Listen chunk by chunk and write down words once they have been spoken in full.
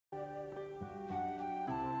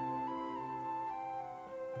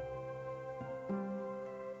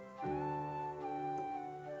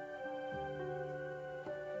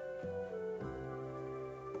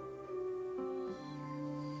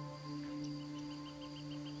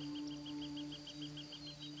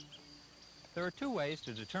There are two ways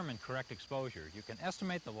to determine correct exposure. You can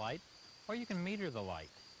estimate the light, or you can meter the light.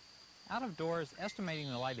 Out of doors, estimating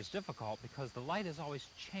the light is difficult because the light is always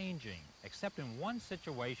changing, except in one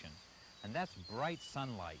situation, and that's bright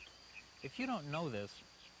sunlight. If you don't know this,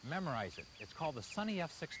 memorize it. It's called the sunny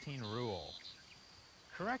f16 rule.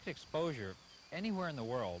 Correct exposure anywhere in the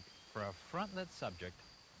world for a front-lit subject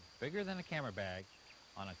bigger than a camera bag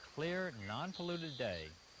on a clear, non-polluted day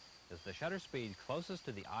is the shutter speed closest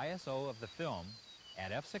to the ISO of the film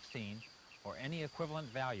at f16 or any equivalent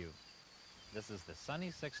value. This is the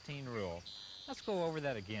sunny 16 rule. Let's go over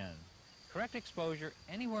that again. Correct exposure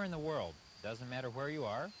anywhere in the world, doesn't matter where you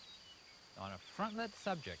are, on a front-lit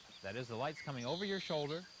subject, that is the light's coming over your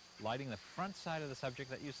shoulder, lighting the front side of the subject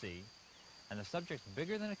that you see, and the subject's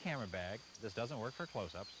bigger than a camera bag, this doesn't work for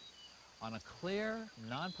close-ups, on a clear,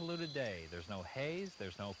 non-polluted day. There's no haze,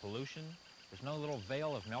 there's no pollution, there's no little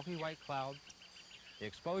veil of milky white cloud. The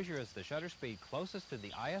exposure is the shutter speed closest to the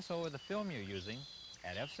ISO of the film you're using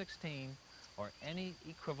at f16 or any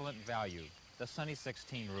equivalent value, the sunny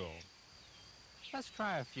 16 rule. Let's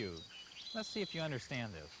try a few. Let's see if you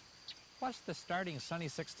understand this. What's the starting sunny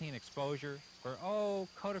 16 exposure for,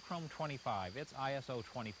 Kodachrome 25? It's ISO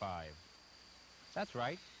 25. That's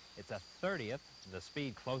right. It's a 30th, the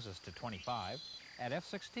speed closest to 25, at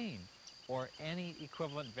f16, or any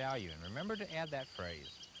equivalent value. And remember to add that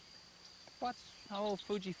phrase. What's,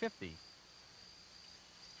 Fuji 50?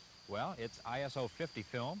 Well, it's ISO 50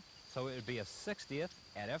 film, so it would be a 60th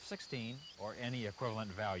at f16, or any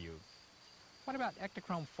equivalent value. What about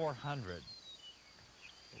Ektachrome 400?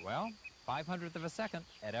 Well, 500th of a second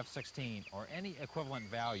at f16, or any equivalent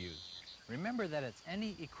value. Remember that it's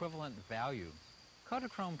any equivalent value.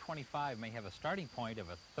 Kodachrome 25 may have a starting point of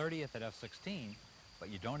a 30th at f16, but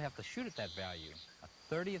you don't have to shoot at that value.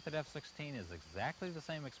 A 30th at f16 is exactly the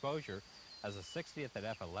same exposure as a 60th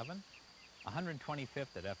at f11, a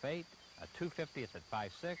 125th at f8, a 250th at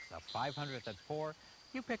 5.6, a 500th at 4.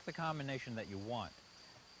 You pick the combination that you want.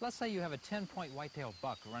 Let's say you have a 10-point white-tailed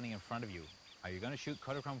buck running in front of you. Are you going to shoot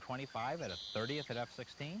Kodachrome 25 at a 30th at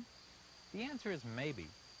f16? The answer is maybe.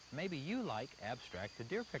 Maybe you like abstract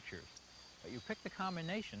deer pictures, but you pick the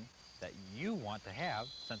combination that you want to have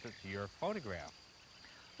since it's your photograph.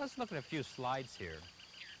 Let's look at a few slides here.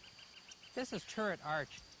 This is Turret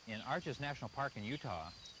Arch in Arches National Park in Utah.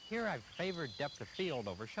 Here I've favored depth of field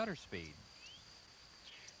over shutter speed.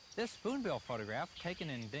 This spoonbill photograph, taken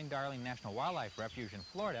in Ding Darling National Wildlife Refuge in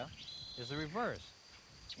Florida, is the reverse.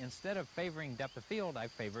 Instead of favoring depth of field,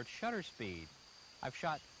 I've favored shutter speed. I've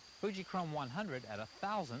shot Fujichrome 100 at a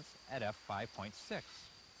thousandth at f5.6.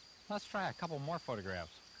 Let's try a couple more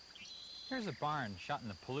photographs. Here's a barn shot in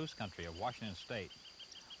the Palouse country of Washington State.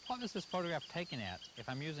 What was this photograph taken at if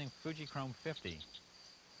I'm using Fujichrome 50?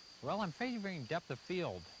 Well, I'm favoring depth of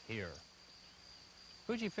field here.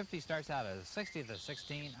 Fuji 50 starts out at a 60th of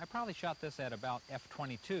 16. I probably shot this at about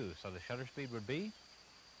f22, so the shutter speed would be,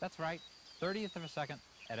 that's right, 30th of a second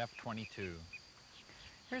at f22.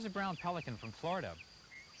 Here's a brown pelican from Florida.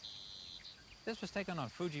 This was taken on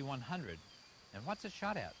Fuji 100. And what's it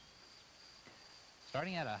shot at?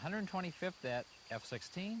 Starting at 125th at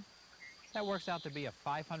f16, that works out to be a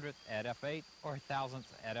 500th at f8 or 1000th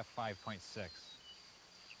at f5.6.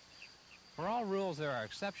 For all rules there are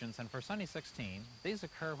exceptions, and for sunny 16, these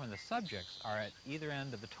occur when the subjects are at either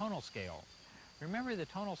end of the tonal scale. Remember, the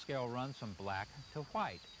tonal scale runs from black to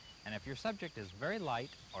white, and if your subject is very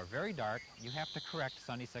light or very dark, you have to correct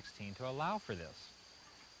sunny 16 to allow for this.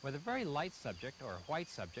 With a very light subject or a white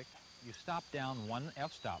subject, you stop down one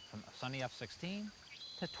f-stop from sunny f16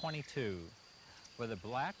 to 22. With a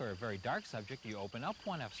black or a very dark subject, you open up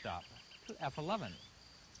one f-stop to f11.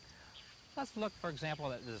 Let's look, for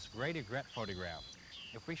example, at this Great Egret photograph.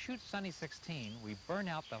 If we shoot sunny 16, we burn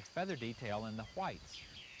out the feather detail in the whites.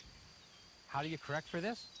 How do you correct for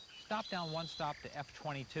this? Stop down one stop to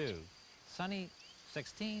f22. Sunny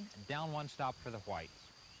 16, down one stop for the whites.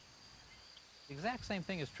 The exact same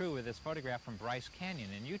thing is true with this photograph from Bryce Canyon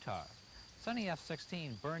in Utah. Sunny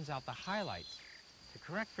f16 burns out the highlights. To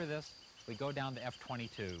correct for this, we go down to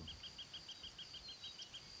f22.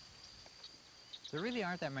 There really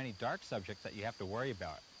aren't that many dark subjects that you have to worry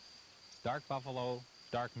about. Dark buffalo,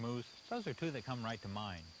 dark moose, those are two that come right to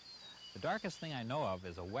mind. The darkest thing I know of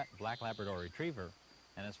is a wet black Labrador retriever,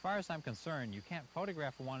 and as far as I'm concerned, you can't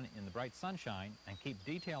photograph one in the bright sunshine and keep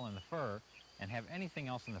detail in the fur and have anything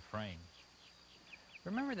else in the frame.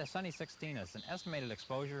 Remember that sunny 16 is an estimated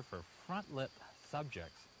exposure for front-lit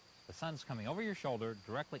subjects. The sun's coming over your shoulder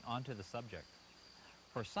directly onto the subject.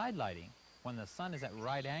 For side lighting, when the sun is at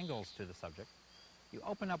right angles to the subject, you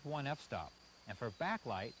open up one f-stop. And for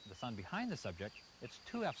backlight, the sun behind the subject, it's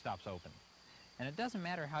two f-stops open. And it doesn't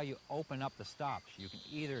matter how you open up the stops. You can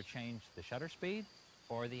either change the shutter speed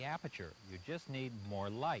or the aperture. You just need more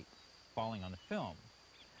light falling on the film.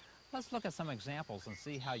 Let's look at some examples and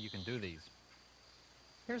see how you can do these.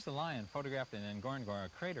 Here's the lion photographed in Ngorongoro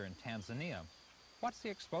crater in Tanzania. What's the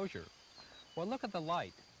exposure? Well, look at the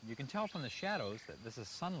light. You can tell from the shadows that this is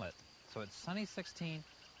sunlit. So it's sunny 16,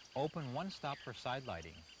 open one stop for side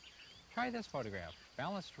lighting. Try this photograph,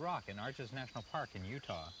 Balanced Rock in Arches National Park in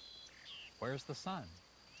Utah. Where's the sun?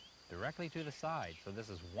 Directly to the side, so this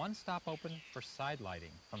is one stop open for side lighting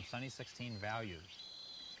from sunny 16 values.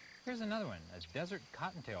 Here's another one, a desert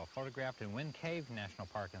cottontail photographed in Wind Cave National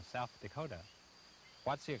Park in South Dakota.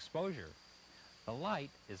 What's the exposure? The light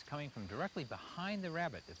is coming from directly behind the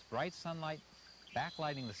rabbit. It's bright sunlight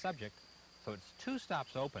backlighting the subject, so it's two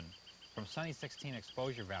stops open from sunny 16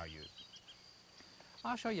 exposure values.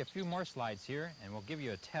 I'll show you a few more slides here and we'll give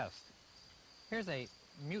you a test. Here's a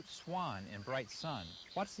mute swan in bright sun.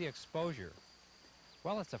 What's the exposure?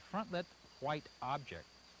 Well, it's a front-lit white object.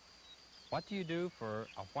 What do you do for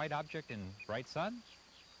a white object in bright sun?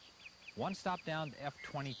 One stop down to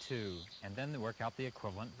f22 and then work out the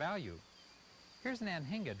equivalent value. Here's an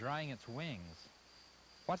anhinga drying its wings.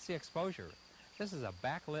 What's the exposure? This is a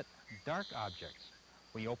backlit dark object.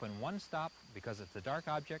 We open one stop because it's a dark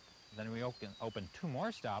object, then we open two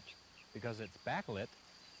more stops because it's backlit,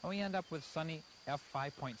 and we end up with sunny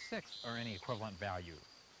f5.6 or any equivalent value.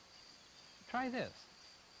 Try this.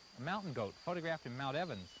 A mountain goat photographed in Mount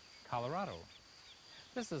Evans, Colorado.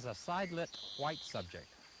 This is a side-lit white subject.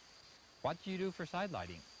 What do you do for side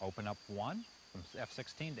lighting? Open up one from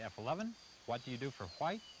f16 to f11. What do you do for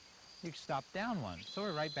white? You stop down one, so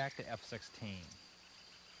we're right back to f16.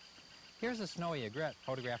 Here's a snowy egret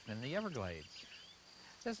photographed in the Everglades.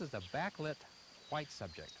 This is a backlit white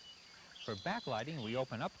subject. For backlighting, we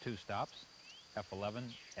open up two stops, f11,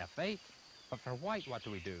 f8. But for white, what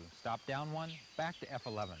do we do? Stop down one, back to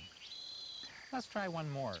f11. Let's try one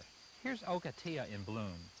more. Here's Ocotea in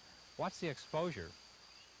bloom. What's the exposure?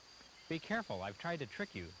 Be careful, I've tried to trick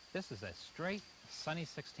you. This is a straight sunny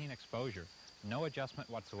 16 exposure, no adjustment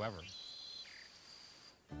whatsoever.